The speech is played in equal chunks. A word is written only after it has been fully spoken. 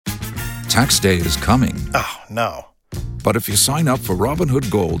Tax day is coming. Oh, no. But if you sign up for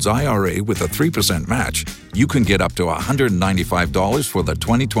Robinhood Gold's IRA with a 3% match, you can get up to $195 for the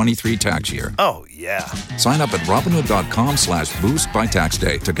 2023 tax year. Oh, yeah. Sign up at Robinhood.com/boost by tax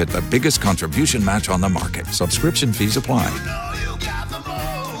day to get the biggest contribution match on the market. Subscription fees apply.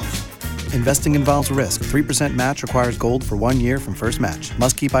 Investing involves risk. 3% match requires gold for 1 year from first match.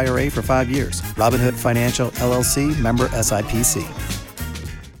 Must keep IRA for 5 years. Robinhood Financial, LLC, member SIPC.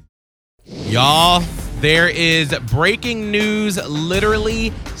 Y'all, there is breaking news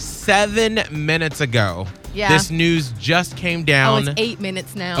literally 7 minutes ago. Yeah. This news just came down. Oh, it's 8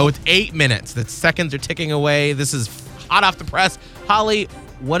 minutes now. Oh, it's 8 minutes. The seconds are ticking away. This is hot off the press. Holly,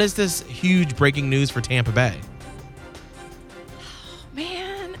 what is this huge breaking news for Tampa Bay?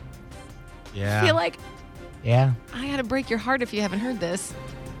 Man. Yeah. I feel like Yeah. I gotta break your heart if you haven't heard this.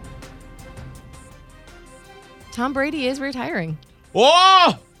 Tom Brady is retiring.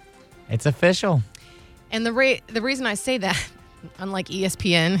 Whoa! It's official. And the reason I say that, unlike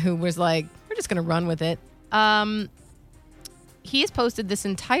ESPN, who was like, we're just going to run with it, he has posted this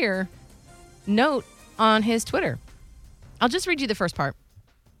entire note on his Twitter. I'll just read you the first part.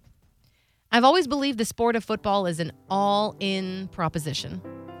 I've always believed the sport of football is an all-in proposition.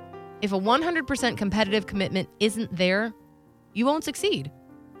 If a 100% competitive commitment isn't there, you won't succeed.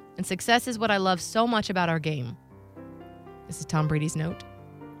 And success is what I love so much about our game. This is Tom Brady's note.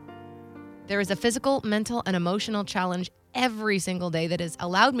 There is a physical, mental, and emotional challenge every single day that has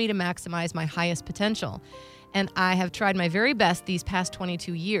allowed me to maximize my highest potential. And I have tried my very best these past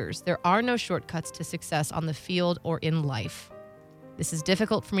 22 years. There are no shortcuts to success on the field or in life. This is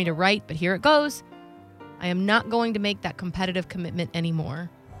difficult for me to write, but here it goes. I am not going to make that competitive commitment anymore.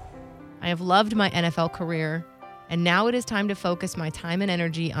 I have loved my NFL career, and now it is time to focus my time and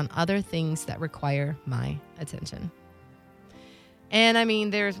energy on other things that require my attention. And I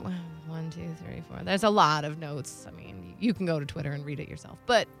mean, there's 1, 2, 3, 4. There's a lot of notes. I mean, you can go to Twitter and read it yourself.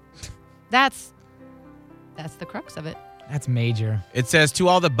 But that's the crux of it. That's major. It says, to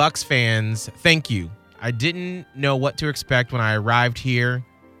all the Bucs fans, thank you. I didn't know what to expect when I arrived here.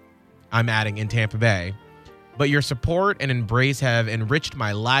 I'm adding in Tampa Bay. But your support and embrace have enriched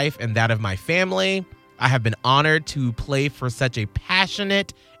my life and that of my family. I have been honored to play for such a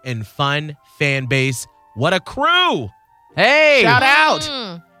passionate and fun fan base. What a crew! Hey! Shout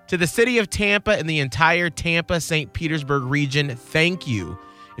out to the city of Tampa and the entire Tampa-St. Petersburg region. Thank you.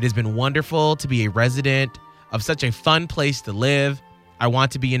 It has been wonderful to be a resident of such a fun place to live. I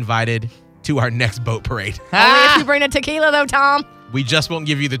want to be invited to our next boat parade. Only if you bring a tequila, though, Tom. We just won't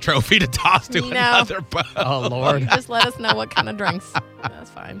give you the trophy to toss to another boat. Oh, Lord. Just let us know what kind of drinks. That's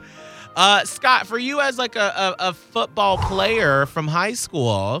fine. Scott, for you as like a football player from high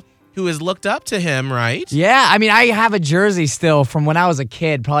school who has looked up to him, right? Yeah, I mean, I have a jersey still from when I was a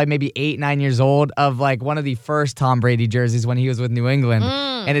kid, probably maybe 8, 9 years old, of like one of the first Tom Brady jerseys when he was with New England.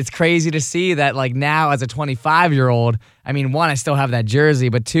 And it's crazy to see that like now as a 25-year-old, I mean, one, I still have that jersey,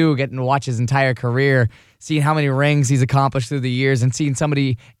 but two, getting to watch his entire career, seeing how many rings he's accomplished through the years and seeing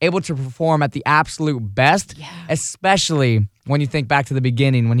somebody able to perform at the absolute best, especially when you think back to the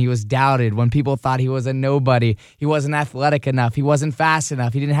beginning when he was doubted, when people thought he was a nobody, he wasn't athletic enough, he wasn't fast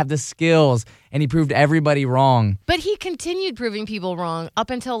enough, he didn't have the skills, and he proved everybody wrong. But he continued proving people wrong up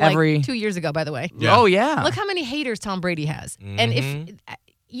until like 2 years ago, by the way. Yeah. Oh, yeah. Look how many haters Tom Brady has. And if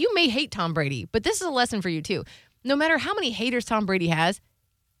you may hate Tom Brady, but this is a lesson for you too. No matter how many haters Tom Brady has,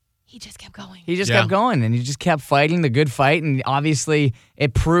 he just kept going. He just kept going, and he just kept fighting the good fight, and obviously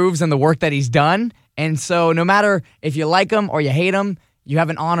it proves in the work that he's done. And so no matter if you like him or you hate him, you have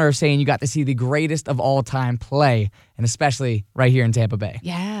an honor of saying you got to see the greatest of all time play, and especially right here in Tampa Bay.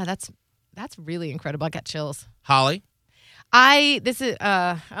 Yeah, that's really incredible. I got chills. Holly?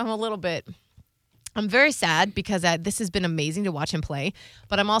 I'm very sad because this has been amazing to watch him play,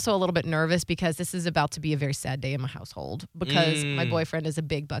 but I'm also a little bit nervous because this is about to be a very sad day in my household because my boyfriend is a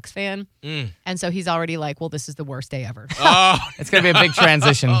big Bucs fan, and so he's already like, well, this is the worst day ever. Oh, It's going to be a big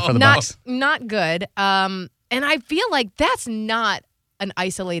transition for the Bucs. Not good. And I feel like that's not an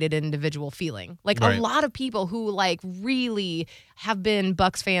isolated individual feeling. Like Right. a lot of people who like really have been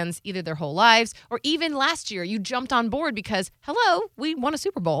Bucs fans either their whole lives or even last year you jumped on board because, hello, we won a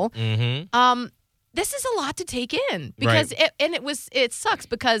Super Bowl. This is a lot to take in because it sucks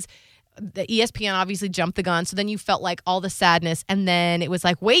because the ESPN obviously jumped the gun. So then you felt like all the sadness. And then it was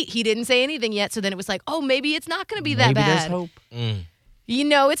like, wait, he didn't say anything yet. So then it was like, oh, maybe it's not going to be that Maybe bad. there's hope. You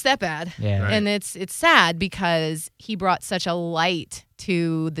know, it's that bad. Yeah. Right. And it's sad because he brought such a light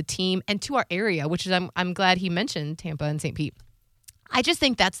to the team and to our area, which is I'm glad he mentioned Tampa and St. Pete. I just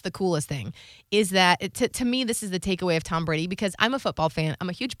think that's the coolest thing is that to me, this is the takeaway of Tom Brady because I'm a football fan. I'm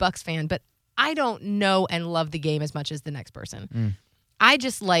a huge Bucs fan, but I don't know and love the game as much as the next person. I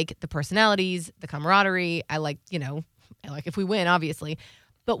just like the personalities, the camaraderie. I like if we win, obviously.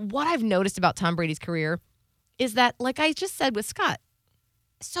 But what I've noticed about Tom Brady's career is that, like I just said with Scott,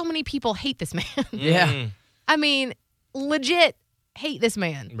 so many people hate this man. Yeah. I mean, legit hate this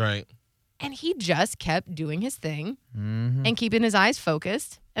man. Right. And he just kept doing his thing and keeping his eyes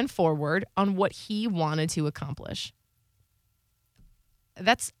focused and forward on what he wanted to accomplish.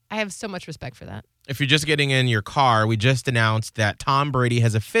 I have so much respect for that. If you're just getting in your car, we just announced that Tom Brady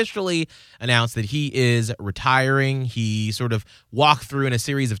has officially announced that he is retiring. He sort of walked through in a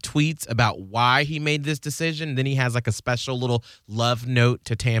series of tweets about why he made this decision. Then he has like a special little love note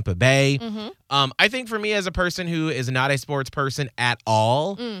to Tampa Bay. I think for me as a person who is not a sports person at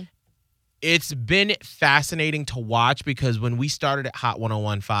all, it's been fascinating to watch because when we started at Hot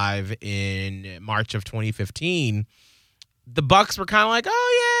 101.5 in March of 2015, the Bucs were kind of like,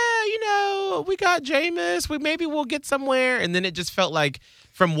 oh, yeah, we got Jameis. Maybe we'll get somewhere. And then it just felt like,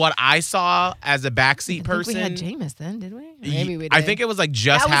 from what I saw as a backseat person. We had Jameis then, did we? Maybe we did. I think it was like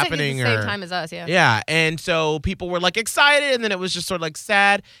just happening. At the same time as us, yeah. Yeah. And so people were like excited, and then it was just sort of like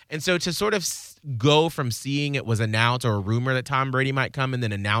sad. And so to sort of go from seeing it was announced or a rumor that Tom Brady might come and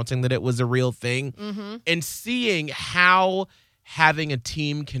then announcing that it was a real thing and seeing how having a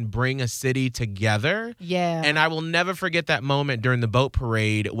team can bring a city together. Yeah. And I will never forget that moment during the boat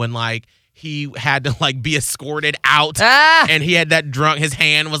parade when like he had to like be escorted out and he had that drunk, his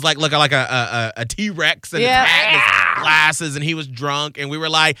hand was like looking like a T-Rex and his hat and his glasses and he was drunk and we were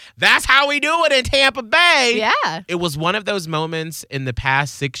like, that's how we do it in Tampa Bay. Yeah. It was one of those moments in the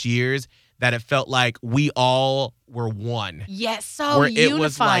past 6 years that it felt like we all were one. Yes, so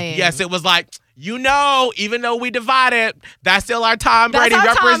unifying. It was like, even though we divided, that's still our Tom Brady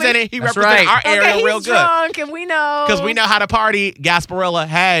representing. He represented our area real good. He's drunk and we know. Because we know how to party. Gasparilla,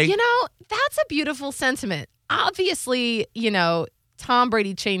 hey. That's a beautiful sentiment. Obviously, Tom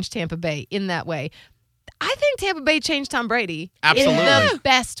Brady changed Tampa Bay in that way. I think Tampa Bay changed Tom Brady in the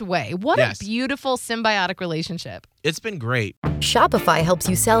best way. What a beautiful symbiotic relationship. It's been great. Shopify helps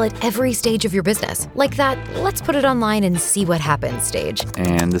you sell at every stage of your business. Like that, let's put it online and see what happens stage.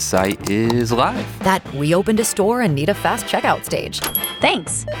 And the site is live. That we opened a store and need a fast checkout stage.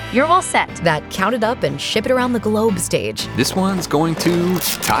 Thanks. You're all set. That count it up and ship it around the globe stage. This one's going to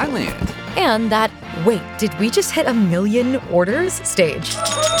Thailand. And that, wait, did we just hit 1 million orders stage?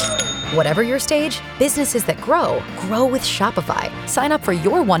 Whatever your stage, businesses that grow with Shopify. Sign up for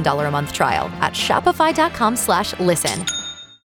your $1 a month trial at shopify.com/listen.